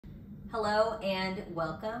Hello and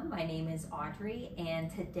welcome. My name is Audrey,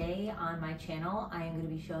 and today on my channel I am going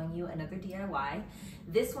to be showing you another DIY.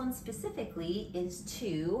 This one specifically is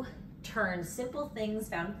to turn simple things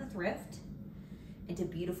found at the thrift into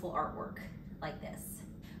beautiful artwork like this.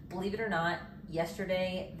 Believe it or not,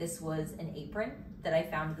 yesterday this was an apron that I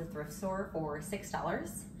found at the thrift store for $6.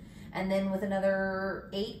 And then with another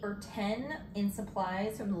 8 or 10 in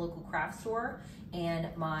supplies from the local craft store and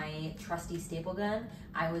my trusty staple gun,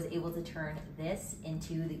 I was able to turn this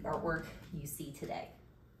into the artwork you see today.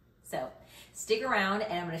 So stick around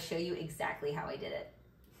and I'm going to show you exactly how I did it.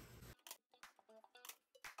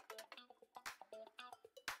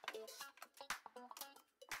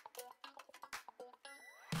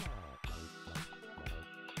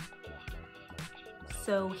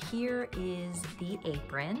 So here is the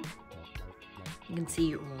apron. You can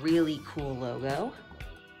see really cool logo.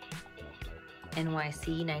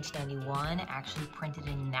 NYC 1991, actually printed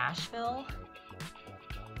in Nashville.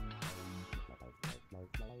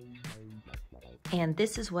 And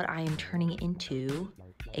this is what I am turning into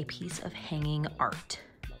a piece of hanging art.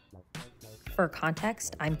 For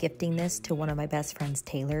context, I'm gifting this to one of my best friends,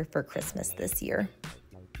 Taylor, for Christmas this year.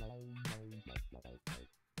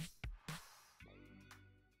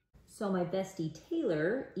 So my bestie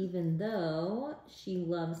Taylor, even though she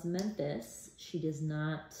loves Memphis, she does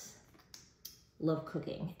not love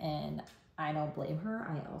cooking, and I don't blame her.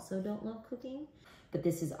 I also don't love cooking, but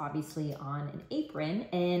this is obviously on an apron,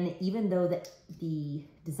 and even though the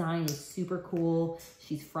design is super cool,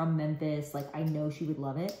 she's from Memphis, like I know she would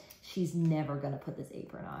love it, she's never gonna put this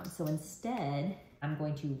apron on. So instead, I'm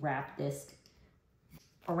going to wrap this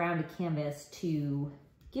around a canvas to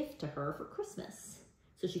gift to her for Christmas,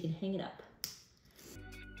 so she can hang it up.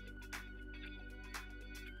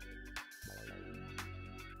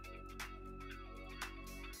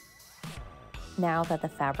 Now that the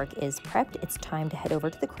fabric is prepped, it's time to head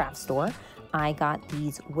over to the craft store. I got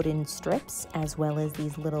these wooden strips as well as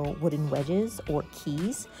these little wooden wedges or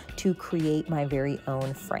keys to create my very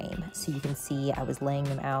own frame. So you can see I was laying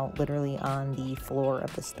them out literally on the floor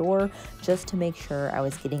of the store just to make sure I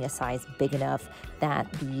was getting a size big enough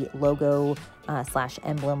that the logo slash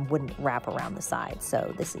emblem wouldn't wrap around the side.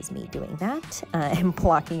 So this is me doing that and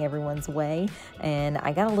blocking everyone's way. And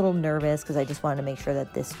I got a little nervous because I just wanted to make sure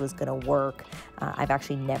that this was gonna work. I've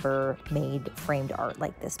actually never made framed art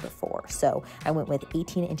like this before. So I went with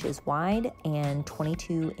 18 inches wide and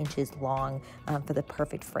 22 inches long for the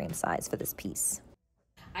perfect frame size for this piece.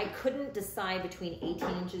 I couldn't decide between 18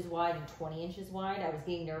 inches wide and 20 inches wide. I was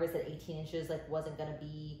getting nervous that 18 inches wasn't gonna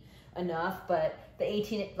be enough, but the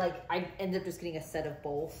 18, I ended up just getting a set of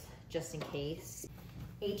both just in case.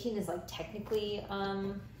 18 is technically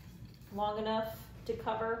long enough to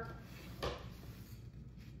cover.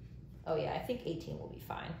 Oh yeah, I think 18 will be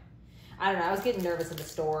fine. I don't know, I was getting nervous in the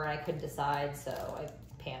store and I couldn't decide, so I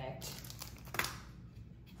panicked.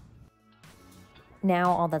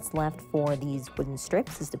 Now all that's left for these wooden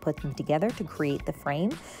strips is to put them together to create the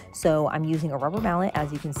frame. So I'm using a rubber mallet,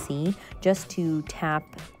 as you can see, just to tap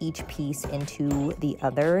each piece into the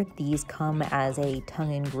other. These come as a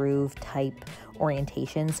tongue and groove type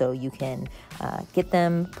orientation, so you can get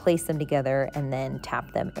them, place them together, and then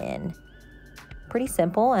tap them in. Pretty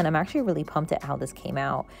simple, and I'm actually really pumped at how this came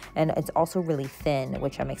out. And it's also really thin,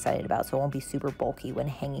 which I'm excited about, so it won't be super bulky when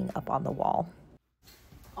hanging up on the wall.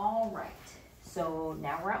 All right. So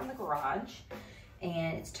now we're out in the garage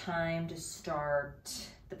and it's time to start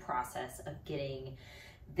the process of getting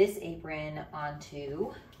this apron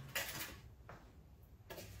onto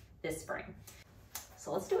this frame.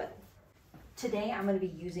 So let's do it. Today I'm going to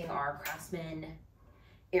be using our Craftsman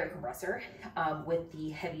air compressor with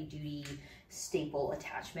the heavy duty staple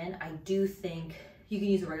attachment. I do think you can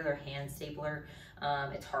use a regular hand stapler.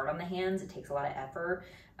 It's hard on the hands, it takes a lot of effort.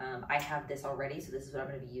 I have this already, so this is what I'm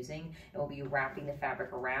going to be using. And we'll be wrapping the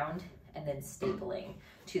fabric around and then stapling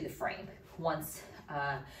to the frame. Once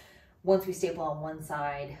we staple on one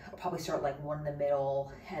side, I'll probably start one in the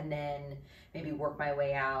middle and then maybe work my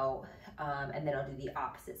way out. And then I'll do the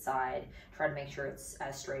opposite side, try to make sure it's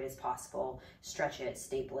as straight as possible, stretch it,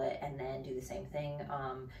 staple it, and then do the same thing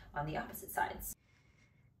on the opposite sides.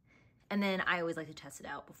 And then I always like to test it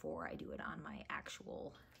out before I do it on my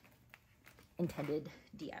actual intended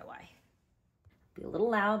DIY. Be a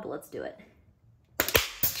little loud, but let's do it.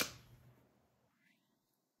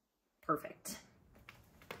 Perfect.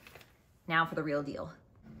 Now for the real deal.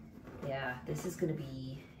 Yeah, this is gonna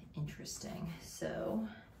be interesting. So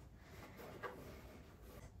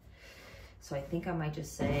I think I might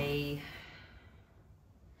just say,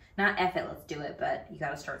 not F it, let's do it, but you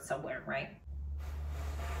gotta start somewhere, right?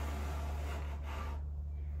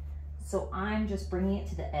 So I'm just bringing it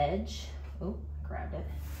to the edge. Oh, I grabbed it.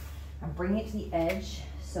 I'm bringing it to the edge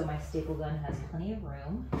so my staple gun has plenty of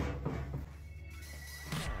room.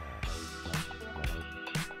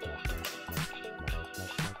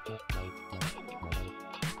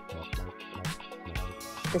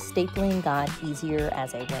 The stapling got easier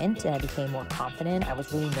as I went and I became more confident. I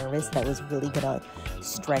was really nervous that I was really gonna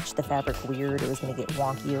stretch the fabric weird. It was gonna get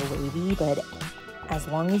wonky or wavy, but as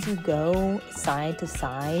long as you go side to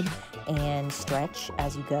side and stretch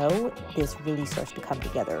as you go, this really starts to come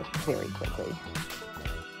together very quickly.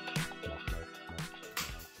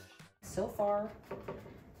 So far,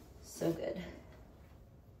 so good.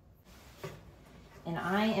 And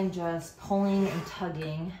I am just pulling and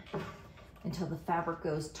tugging until the fabric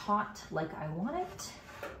goes taut like I want it.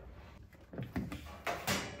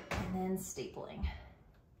 And then stapling.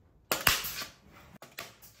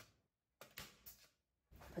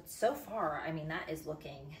 But so far, I mean, that is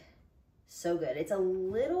looking so good. It's a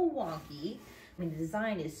little wonky. I mean, the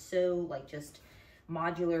design is so like just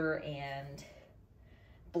modular and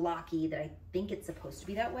blocky that I think it's supposed to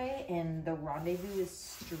be that way. And the Rendezvous is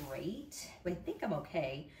straight, but I think I'm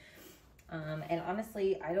okay. And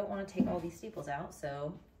honestly, I don't want to take all these staples out,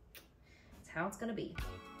 so it's how it's gonna be.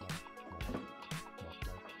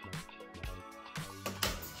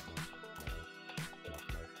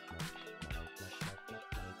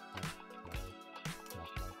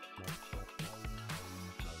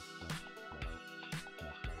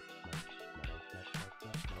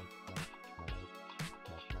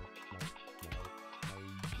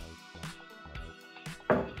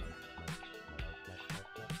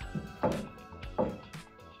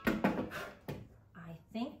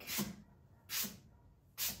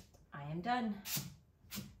 Done.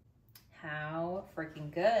 How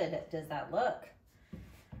freaking good does that look?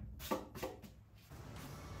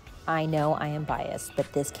 I know I am biased,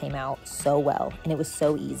 but this came out so well and it was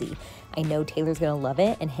so easy. I know Taylor's gonna love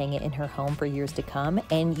it and hang it in her home for years to come,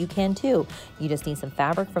 and you can too. You just need some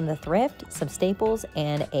fabric from the thrift, some staples,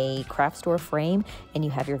 and a craft store frame, and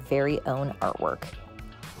you have your very own artwork.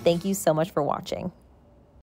 Thank you so much for watching.